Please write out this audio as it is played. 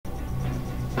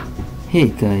Hey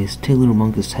guys, Taylor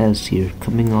Umongus has here,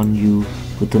 coming on you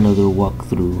with another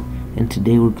walkthrough, and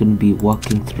today we're going to be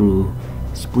walking through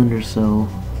Splinter Cell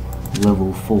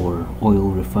Level 4,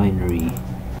 Oil Refinery.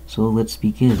 So let's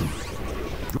begin.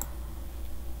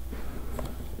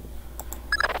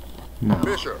 Now,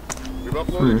 Fisher, we've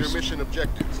uploaded your mission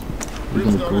objectives. we're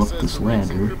going to go up this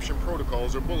ladder. Encryption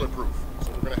protocols are bulletproof,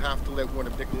 so we're going to have to let one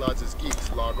of Nikolai's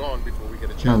geeks log on before we get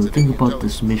a chance. Now the at thing any about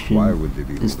this mission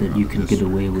is that you can get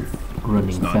way away with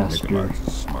running faster,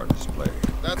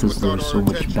 because there's so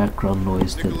much background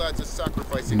noise that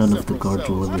none of the guards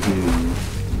will ever hear you.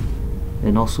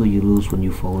 And also you lose when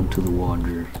you fall into the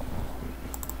water.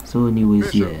 So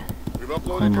anyways, yeah,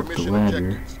 climb up the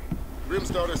ladder.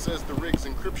 Grimstarter says the rig's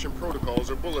encryption protocols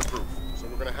are bulletproof, so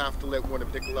we're going to have to let one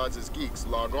of Nikolai's geeks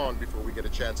log on before we get a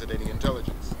chance at any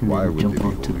intelligence. And then jump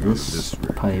onto this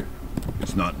pipe.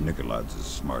 It's not Nikolai's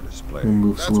smartest play. And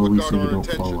move slowly so you don't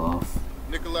fall off.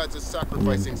 Nikolai's is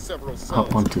sacrificing several cells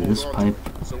hop onto this pipe.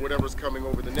 So whatever's coming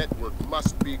over the network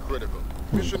must be critical.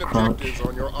 And Mission crouch. objectives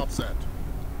on your OPSAT.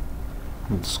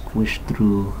 And squish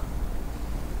through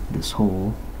this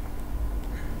hole.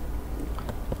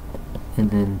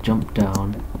 And then jump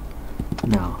down.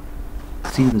 Now,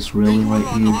 see this railing right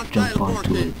here? Jump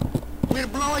onto it. We're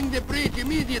blowing the bridge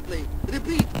immediately.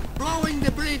 Repeat, blowing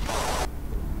the bridge.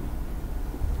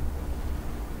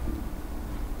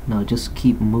 Now just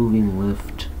keep moving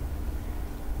left.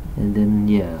 And then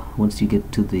yeah, once you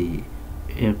get to the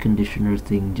air conditioner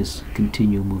thing, just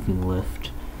continue moving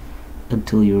left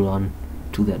until you're on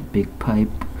to that big pipe,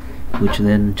 which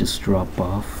then just drop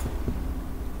off.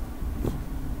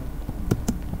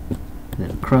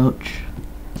 Then crouch.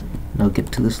 Now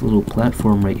get to this little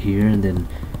platform right here and then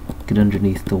get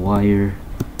underneath the wire,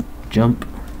 jump,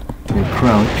 and then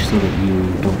crouch so that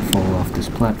you don't fall off this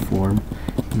platform.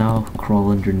 Now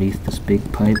crawl underneath this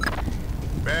big pipe,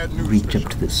 reach up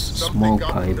to this small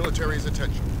pipe,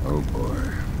 Oh boy.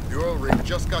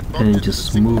 and then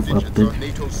just move up it,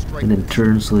 and then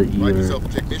turn so that you're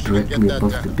directly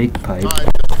above the big pipe,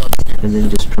 and then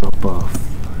just drop off.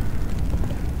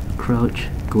 Crouch,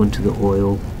 go into the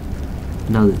oil.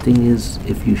 Now the thing is,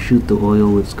 if you shoot the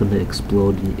oil, it's gonna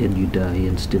explode and you die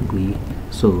instantly,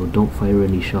 so don't fire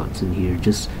any shots in here,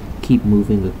 just keep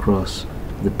moving across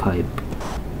the pipe.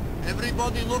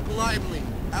 Everybody look lively.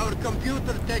 Our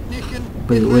computer technician.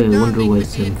 By the way, I wonder why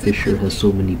Sam Fisher has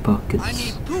so many I pockets.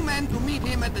 need 2 men to meet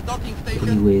him at the docking station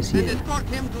Anyways, and yeah. escort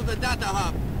him to the data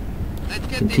hub. Let's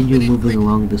get Continue this moving quick.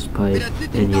 along this pipe,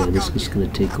 and yeah, this Out is here. gonna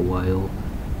take a while.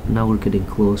 Now we're getting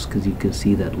close because you can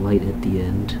see that light at the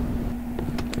end.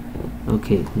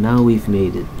 Okay, now we've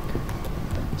made it.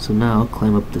 So now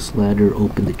climb up this ladder,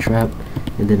 open the trap,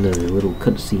 and then a little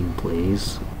cutscene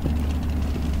plays.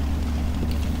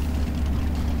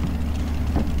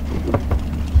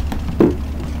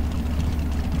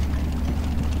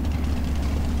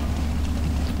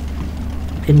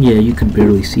 And yeah, you could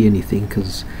barely see anything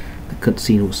because the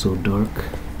cutscene was so dark.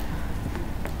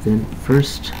 Then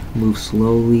first, move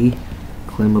slowly,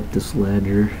 climb up this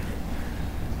ladder,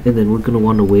 and then we're going to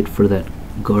want to wait for that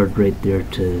guard right there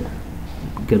to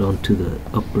get onto the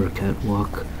upper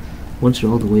catwalk. Once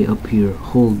you're all the way up here,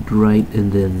 hold right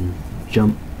and then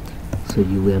jump so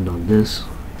you land on this.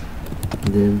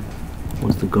 And then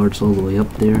once the guard's all the way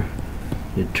up there,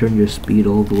 you turn your speed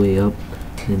all the way up,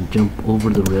 then jump over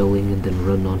the railing and then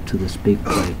run onto this big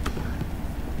pipe.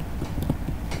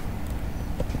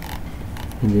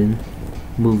 And then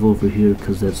move over here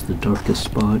because that's the darkest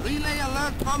spot. Relay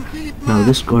alert from Philip Now Mark.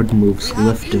 this guard moves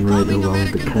left and right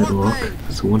along the catwalk,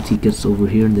 so once he gets over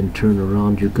here and then turn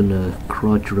around, you're gonna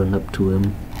crouch run up to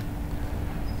him,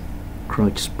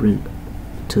 crouch sprint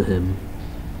to him.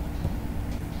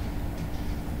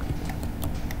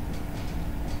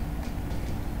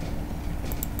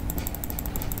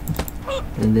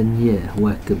 And then yeah,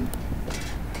 whack him.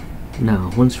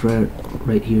 Now once right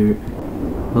here,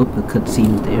 oh, a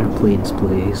cutscene with the airplanes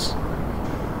plays.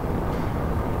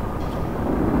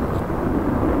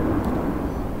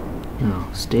 Now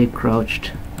stay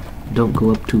crouched, don't go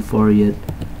up too far yet,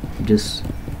 just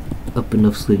up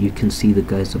enough so that you can see the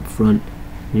guys up front,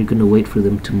 and you're gonna wait for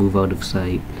them to move out of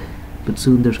sight, but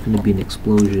soon there's gonna be an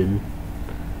explosion.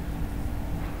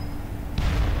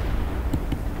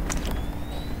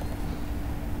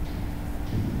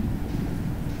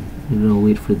 You're gonna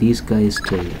wait for these guys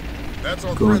to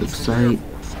go out of sight,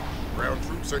 Ground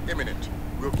troops are imminent.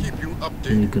 We'll keep you and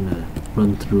you're updated. gonna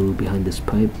run through behind this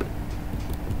pipe.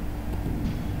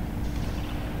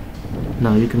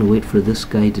 Now you're gonna wait for this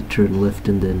guy to turn left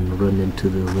and then run into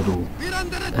the little We're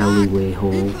under attack. alleyway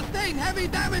hole. We've sustained heavy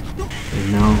damage to...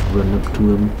 And now run up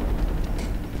to him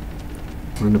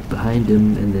run up behind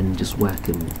him and then just whack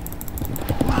him.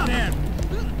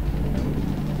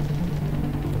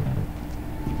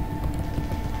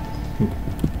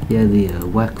 Yeah, the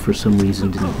whack for some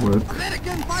reason didn't work,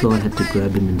 so I had to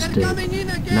grab him instead.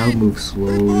 Now move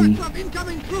slowly,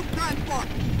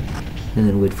 and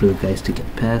then wait for the guys to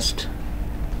get past.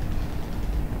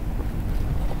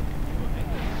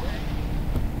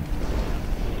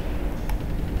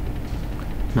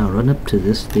 Now run up to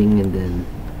this thing and then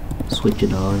switch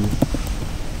it on.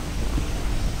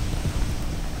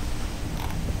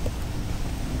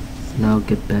 Now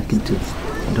get back into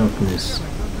darkness.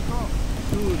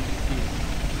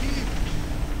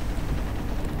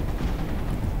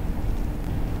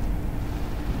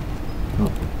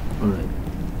 Oh, alright.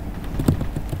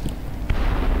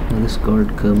 Now this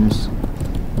guard comes.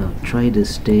 Now try to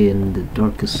stay in the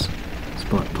darkest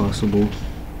spot possible.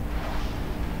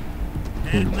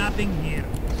 There's nothing here.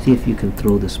 See if you can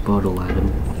throw this bottle at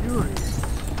him.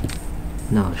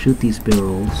 Now shoot these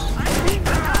barrels.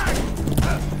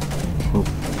 Oh,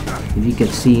 if you get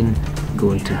seen,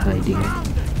 go into hiding.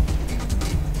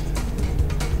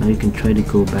 Now you can try to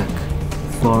go back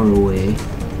far away.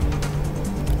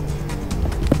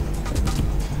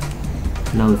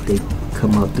 Now if they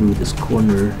come out through this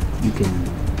corner, you can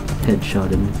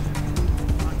headshot him.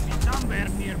 Somewhere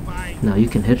nearby. Now you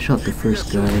can headshot the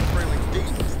first guy.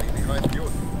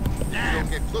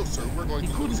 He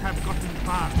couldn't have gotten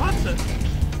far. What's it?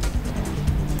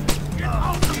 Get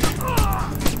out of the...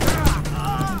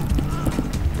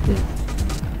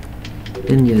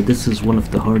 Yeah. And yeah, this is one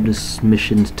of the hardest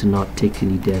missions to not take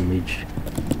any damage.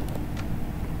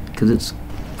 Because it's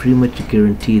pretty much a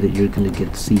guarantee that you're going to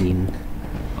get seen.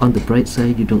 On the bright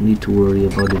side, you don't need to worry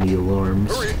about any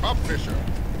alarms. Hurry up, Fisher.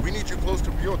 We need you close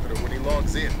to Piotr when he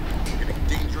logs in. We're getting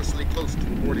dangerously close to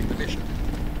aborting the mission.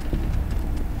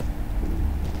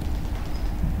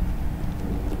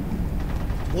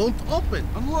 Won't open.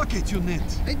 Unlock it, you net.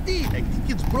 I did. I think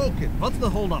it's broken. What's the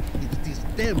holdup? It's this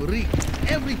damn rig.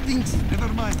 Everything's... Never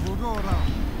mind, we'll go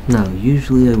around. Now,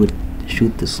 usually I would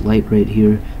shoot this light right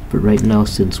here, but right now,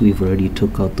 since we've already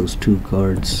took out those two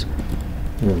guards,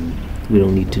 we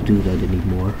don't need to do that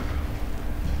anymore.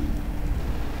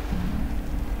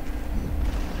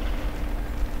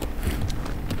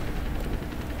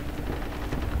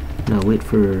 Now wait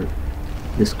for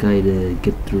this guy to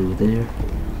get through there,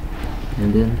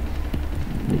 and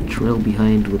then trail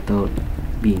behind without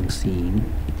being seen.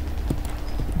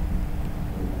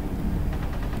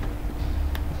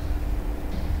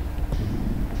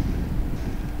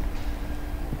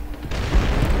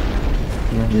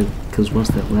 Yeah, because once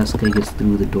that last guy gets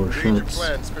through, the door shuts.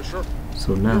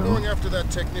 So now I'm gonna have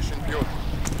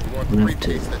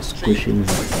to squish in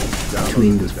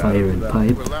between this fire and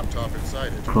pipe,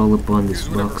 crawl up on this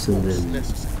box, and then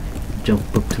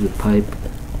jump up to the pipe,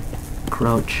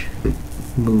 crouch,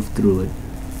 move through it.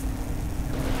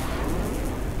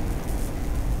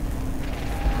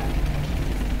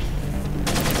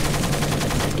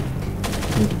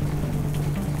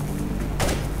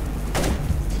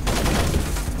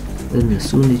 Then as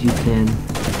soon as you can,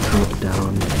 drop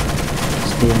down,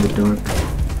 stay in the dark,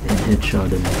 and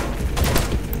headshot him.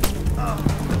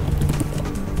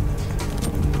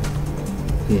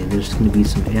 Okay, there's going to be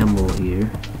some ammo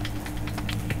here.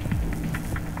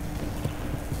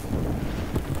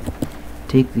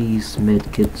 Take these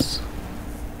med kits,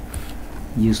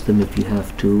 use them if you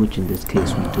have to, which in this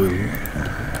case we do.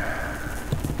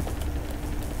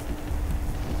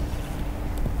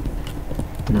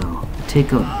 Now,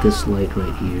 take out this light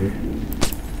right here.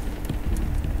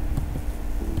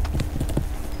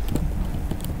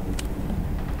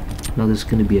 Now there's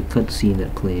going to be a cutscene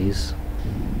that plays.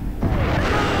 Oh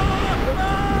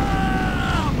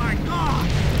my God!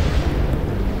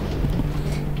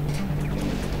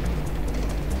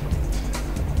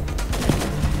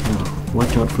 Now,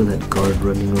 watch out for that guard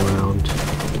running around.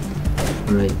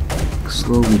 Alright,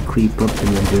 slowly creep up, and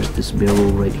then there's this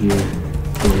barrel right here.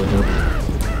 Throw it up.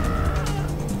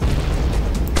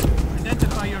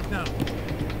 Identify yourself.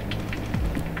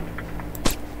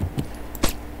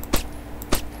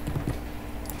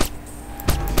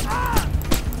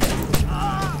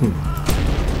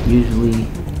 Usually,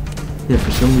 yeah,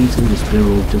 for some reason this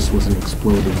barrel just wasn't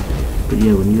exploding. But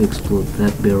yeah, when you explode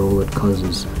that barrel, it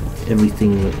causes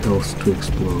everything else to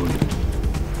explode.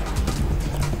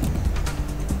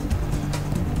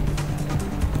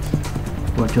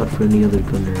 Watch out for any other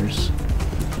gunners.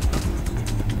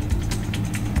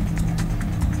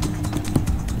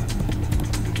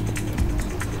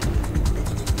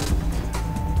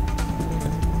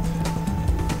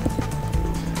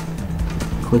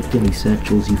 Collect any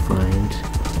satchels you find.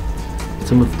 It's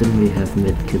Some of them may have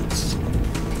medkits.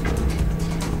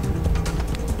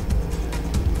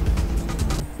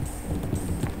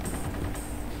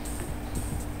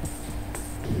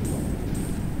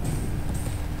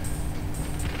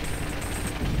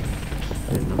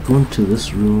 Alright, now go into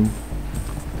this room.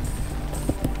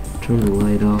 Turn the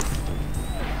light off.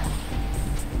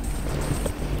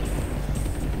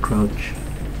 Crouch.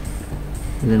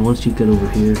 And then once you get over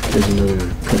here, there's another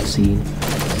cutscene.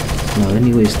 Now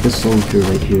anyways, this soldier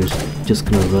right here is just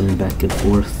gonna run back and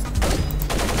forth.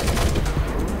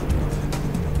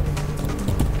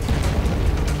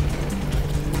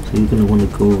 So you're gonna want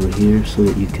to go over here so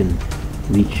that you can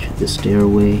reach the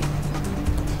stairway.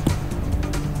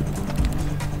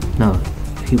 Now,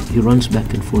 he runs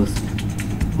back and forth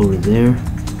over there,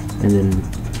 and then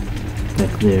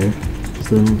back there.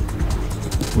 So then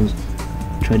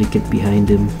try to get behind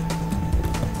him,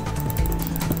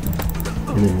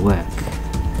 and then whack.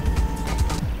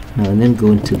 Now and then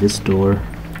go into this door.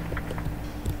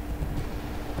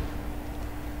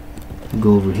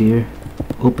 Go over here,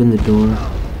 open the door,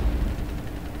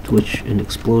 to which an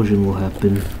explosion will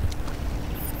happen.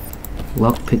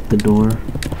 Lockpick the door.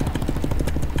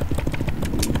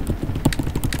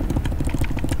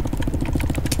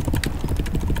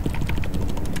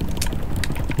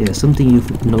 Yeah, something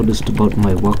you've noticed about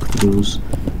my walkthroughs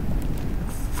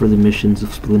for the missions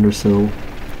of Splinter Cell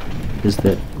is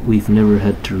that we've never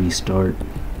had to restart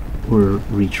or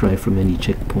retry from any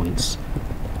checkpoints.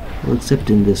 Well, except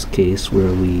in this case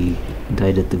where we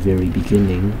died at the very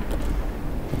beginning.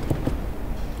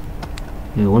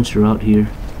 Yeah, once you're out here,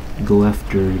 go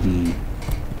after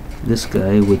this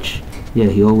guy, which, yeah,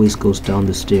 he always goes down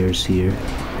the stairs here.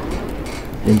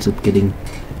 Ends up getting...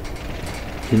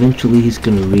 Eventually he's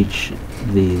gonna reach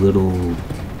the little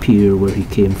pier where he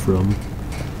came from.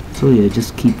 So yeah,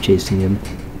 just keep chasing him.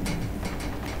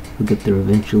 He'll get there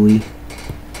eventually.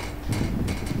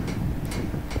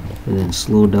 And then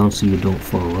slow down so you don't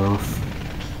fall off.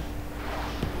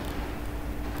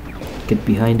 Get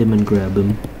behind him and grab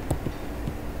him.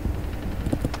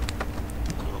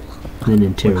 And then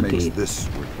interrogate. What makes this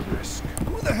worth the risk?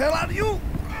 Who the hell are you?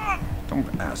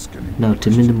 Don't ask any Now to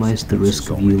minimize the risk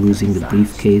of you losing the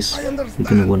briefcase, you're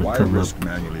gonna want to Why come up risk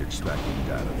manually extracting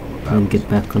data from a and then get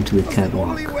back onto the That's the catwalk.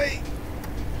 only way.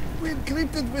 We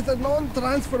encrypted with a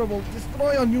non-transferable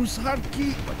destroy on use hard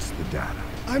key. What's the data?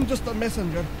 I'm just a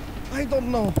messenger. I don't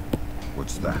know.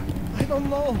 What's that? I don't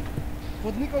know.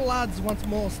 What Nicolas wants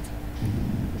most.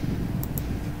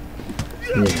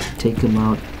 Yeah, take him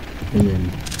out and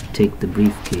then take the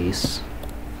briefcase.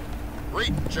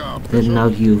 Great job. And now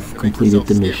you've Make completed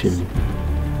the yourself mission.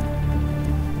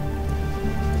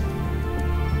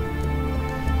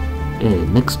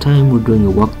 And next time we're doing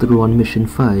a walkthrough on mission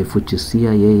 5, which is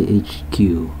CIA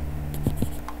HQ.